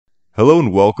Hello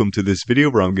and welcome to this video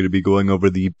where I'm going to be going over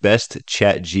the best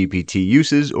ChatGPT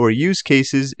uses or use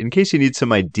cases in case you need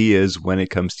some ideas when it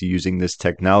comes to using this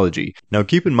technology. Now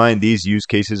keep in mind these use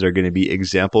cases are going to be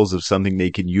examples of something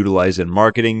they can utilize in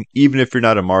marketing. Even if you're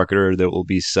not a marketer, there will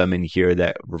be some in here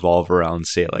that revolve around,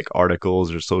 say, like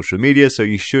articles or social media, so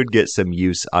you should get some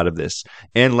use out of this.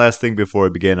 And last thing before I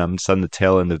begin, I'm on the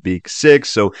tail end of week 6,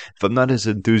 so if I'm not as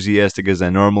enthusiastic as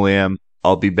I normally am,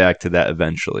 I'll be back to that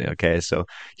eventually. Okay, so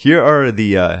here's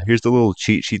the little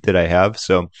cheat sheet that I have.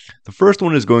 So the first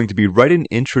one is going to be write an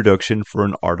introduction for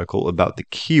an article about the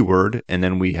keyword, and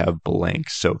then we have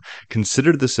blanks. So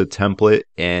consider this a template,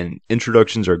 and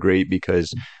introductions are great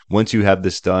because once you have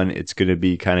this done, it's going to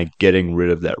be kind of getting rid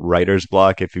of that writer's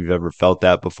block if you've ever felt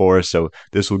that before. So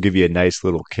this will give you a nice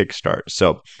little kickstart.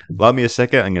 So allow me a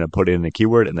second. I'm going to put in a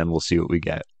keyword, and then we'll see what we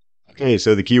get. Okay,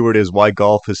 so the keyword is why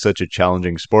golf is such a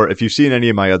challenging sport. If you've seen any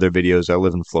of my other videos, I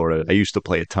live in Florida. I used to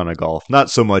play a ton of golf,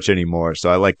 not so much anymore, so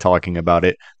I like talking about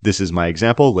it. This is my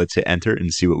example. Let's hit enter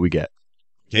and see what we get.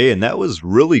 Okay, and that was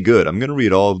really good. I'm going to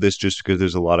read all of this just because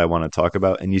there's a lot I want to talk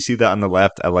about. And you see that on the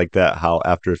left, I like that how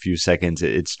after a few seconds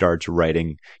it starts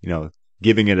writing,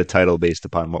 giving it a title based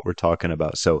upon what we're talking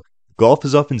about. So golf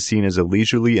is often seen as a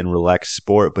leisurely and relaxed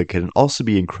sport, but can also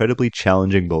be incredibly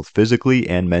challenging both physically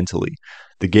and mentally.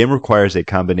 The game requires a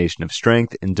combination of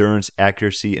strength, endurance,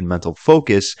 accuracy, and mental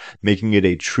focus, making it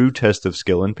a true test of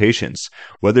skill and patience.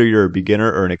 Whether you're a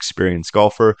beginner or an experienced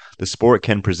golfer, the sport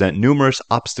can present numerous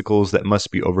obstacles that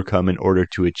must be overcome in order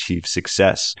to achieve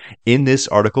success. In this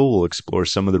article, we'll explore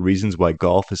some of the reasons why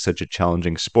golf is such a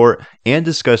challenging sport and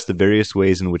discuss the various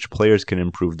ways in which players can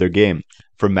improve their game.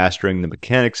 From mastering the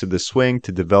mechanics of the swing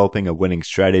to developing a winning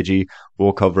strategy,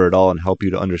 we'll cover it all and help you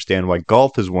to understand why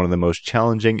golf is one of the most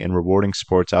challenging and rewarding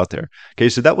sports out there. Okay,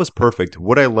 so that was perfect.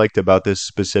 What I liked about this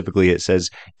specifically, it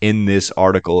says in this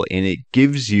article, and it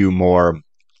gives you more.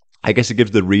 I guess it gives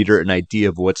the reader an idea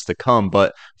of what's to come,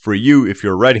 but for you, if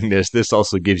you're writing this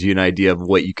also gives you an idea of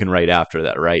what you can write after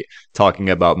that, right?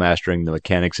 Talking about mastering the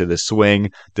mechanics of the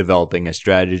swing, developing a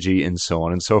strategy, and so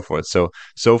on and so forth.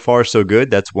 So far, so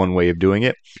good. That's one way of doing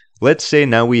it. Let's say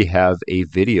now we have a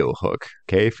video hook,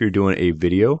 okay? If you're doing a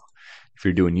video, if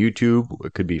you're doing YouTube,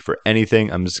 it could be for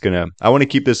anything. I want to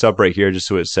keep this up right here just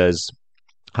so it says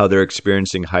how they're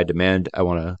experiencing high demand. I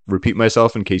want to repeat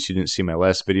myself in case you didn't see my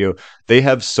last video. They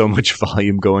have so much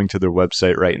volume going to their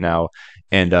website right now.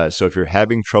 And so if you're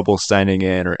having trouble signing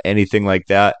in or anything like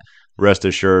that, rest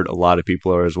assured, a lot of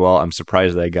people are as well. I'm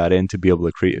surprised that I got in to be able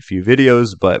to create a few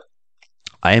videos, but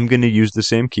I am going to use the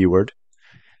same keyword.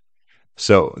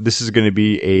 So this is going to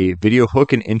be a video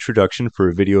hook and introduction for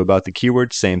a video about the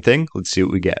keyword. Same thing. Let's see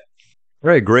what we get. All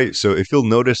right, great. So if you'll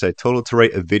notice, I told it to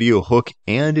write a video hook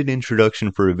and an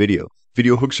introduction for a video.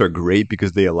 Video hooks are great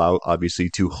because they allow, obviously,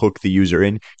 to hook the user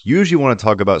in. You usually want to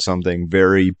talk about something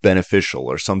very beneficial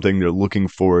or something they're looking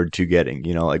forward to getting.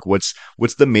 Like what's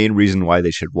the main reason why they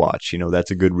should watch?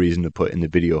 That's a good reason to put in the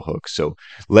video hook. So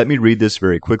let me read this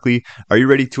very quickly. Are you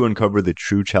ready to uncover the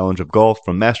true challenge of golf?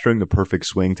 From mastering the perfect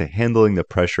swing to handling the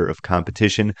pressure of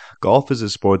competition, golf is a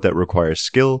sport that requires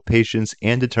skill, patience,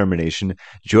 and determination.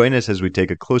 Join us as we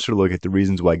take a closer look at the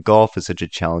reasons why golf is such a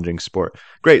challenging sport.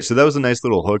 Great. So that was a nice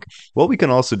little hook. What we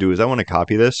can also do is I want to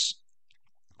copy this.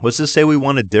 Let's just say we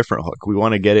want a different hook. We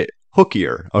want to get it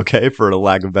hookier, okay, for a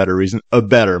lack of better reason, a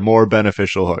better, more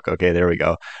beneficial hook. Okay, there we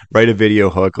go. Write a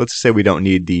video hook. Let's say we don't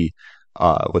need the,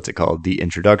 the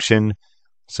introduction.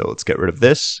 So let's get rid of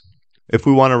this. If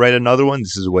we want to write another one,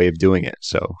 this is a way of doing it.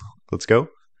 So let's go.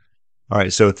 All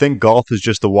right, so think golf is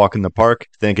just a walk in the park.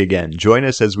 Think again. Join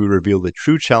us as we reveal the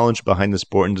true challenge behind the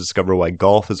sport and discover why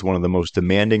golf is one of the most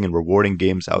demanding and rewarding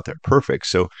games out there. Perfect.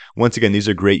 So once again, these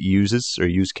are great use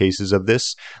cases of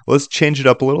this. Let's change it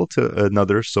up a little to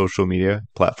another social media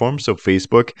platform. So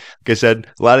Facebook, like I said,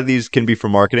 a lot of these can be for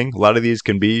marketing. A lot of these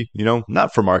can be,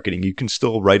 not for marketing. You can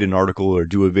still write an article or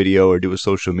do a video or do a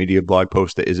social media blog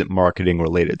post that isn't marketing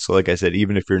related. So like I said,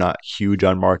 even if you're not huge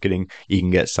on marketing, you can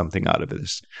get something out of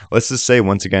this. Let's just say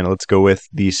once again, let's go with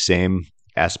the same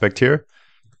aspect here.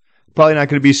 Probably not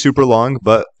going to be super long,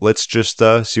 but let's just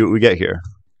see what we get here.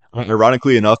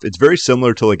 Ironically enough, it's very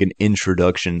similar to like an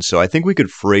introduction, so I think we could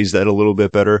phrase that a little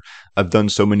bit better. I've done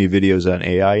so many videos on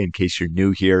AI in case you're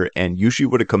new here, and usually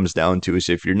what it comes down to is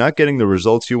if you're not getting the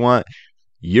results you want,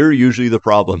 you're usually the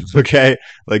problem, okay?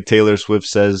 Like Taylor Swift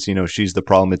says, she's the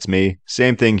problem, it's me.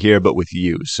 Same thing here, but with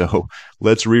you. So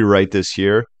let's rewrite this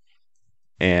here.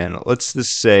 And let's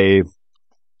just say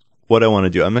what I want to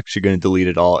do. I'm actually going to delete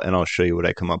it all and I'll show you what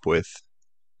I come up with.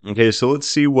 Okay, so let's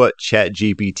see what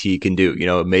ChatGPT can do.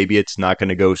 Maybe it's not going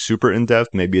to go super in depth,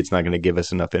 maybe it's not going to give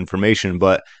us enough information,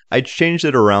 but I changed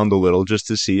it around a little just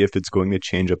to see if it's going to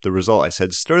change up the result. I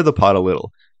said, stir the pot a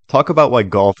little. Talk about why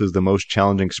golf is the most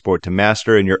challenging sport to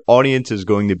master, and your audience is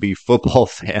going to be football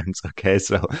fans. Okay,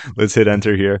 so let's hit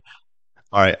enter here.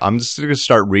 All right, I'm just going to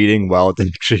start reading while it's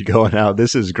actually going out.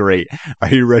 This is great. Are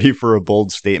you ready for a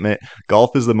bold statement?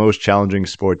 Golf is the most challenging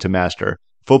sport to master.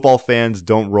 Football fans,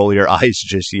 don't roll your eyes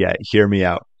just yet. Hear me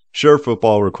out. Sure,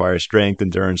 football requires strength,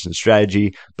 endurance, and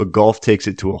strategy, but golf takes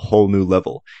it to a whole new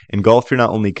level. In golf, you're not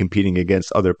only competing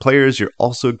against other players, you're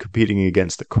also competing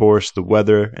against the course, the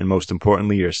weather, and most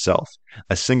importantly, yourself.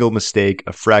 A single mistake,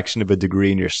 a fraction of a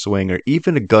degree in your swing, or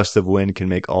even a gust of wind can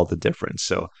make all the difference.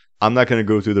 So I'm not going to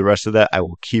go through the rest of that. I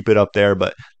will keep it up there,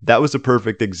 but that was a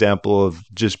perfect example of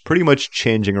just pretty much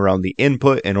changing around the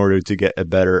input in order to get a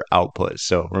better output.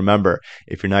 So remember,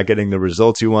 if you're not getting the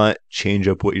results you want, change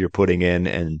up what you're putting in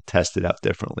and test it out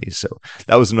differently. So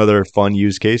that was another fun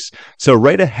use case. So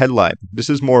write a headline. This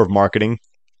is more of marketing.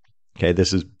 Okay,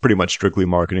 this is pretty much strictly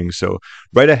marketing. So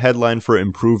write a headline for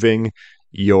improving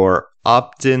your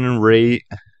opt-in rate,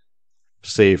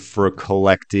 say for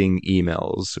collecting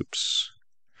emails. Oops.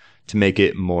 To make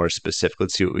it more specific,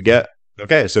 let's see what we get.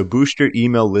 Okay, so boost your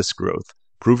email list growth.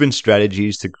 Proven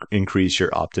strategies to increase your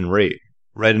opt-in rate.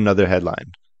 Write another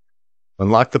headline.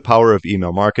 Unlock the power of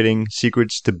email marketing.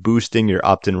 Secrets to boosting your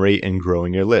opt-in rate and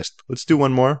growing your list. Let's do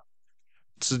one more.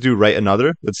 Let's do write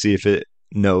another. Let's see if it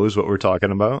knows what we're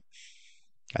talking about.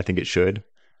 I think it should.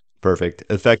 Perfect.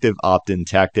 Effective opt-in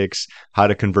tactics, how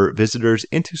to convert visitors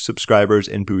into subscribers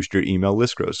and boost your email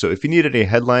list growth. So if you need any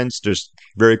headlines, just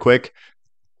very quick,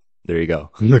 there you go.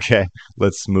 Okay,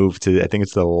 let's move to, I think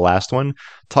it's the last one.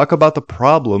 Talk about the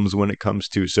problems when it comes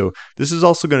to, so this is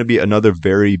also going to be another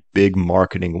very big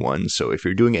marketing one. So if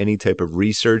you're doing any type of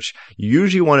research, you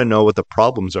usually want to know what the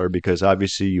problems are because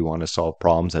obviously you want to solve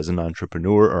problems as an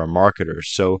entrepreneur or a marketer.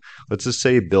 So let's just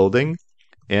say building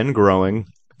and growing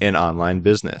an online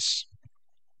business.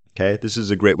 Okay, this is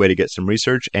a great way to get some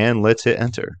research, and let's hit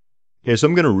enter. Okay, so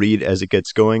I'm going to read as it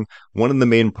gets going. One of the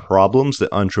main problems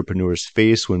that entrepreneurs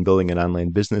face when building an online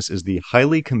business is the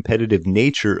highly competitive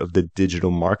nature of the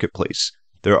digital marketplace.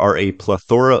 There are a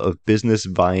plethora of businesses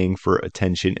vying for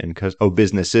attention and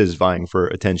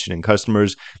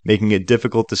customers, making it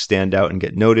difficult to stand out and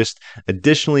get noticed.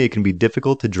 Additionally, it can be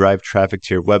difficult to drive traffic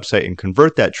to your website and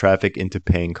convert that traffic into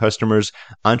paying customers.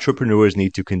 Entrepreneurs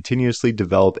need to continuously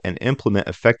develop and implement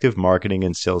effective marketing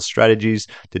and sales strategies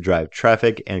to drive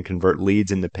traffic and convert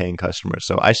leads into paying customers.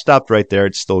 So I stopped right there.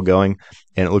 It's still going,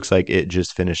 and it looks like it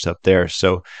just finished up there.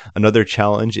 So another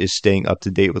challenge is staying up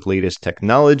to date with latest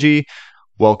technology.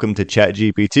 Welcome to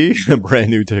ChatGPT,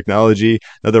 brand new technology.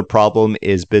 Another problem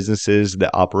is businesses that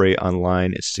operate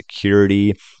online is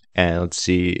security. And let's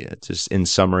see, just in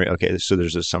summary. Okay, so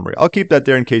there's a summary. I'll keep that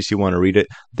there in case you want to read it.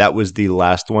 That was the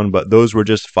last one, but those were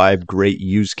just 5 great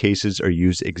use cases or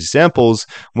use examples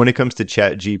when it comes to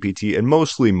ChatGPT and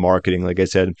mostly marketing. Like I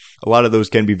said, a lot of those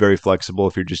can be very flexible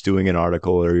if you're just doing an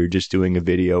article or you're just doing a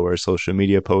video or a social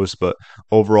media post, but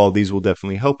overall, these will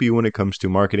definitely help you when it comes to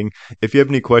marketing. If you have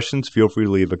any questions, feel free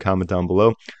to leave a comment down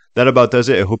below. That about does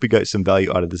it. I hope you got some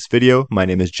value out of this video. My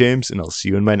name is James, and I'll see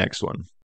you in my next one.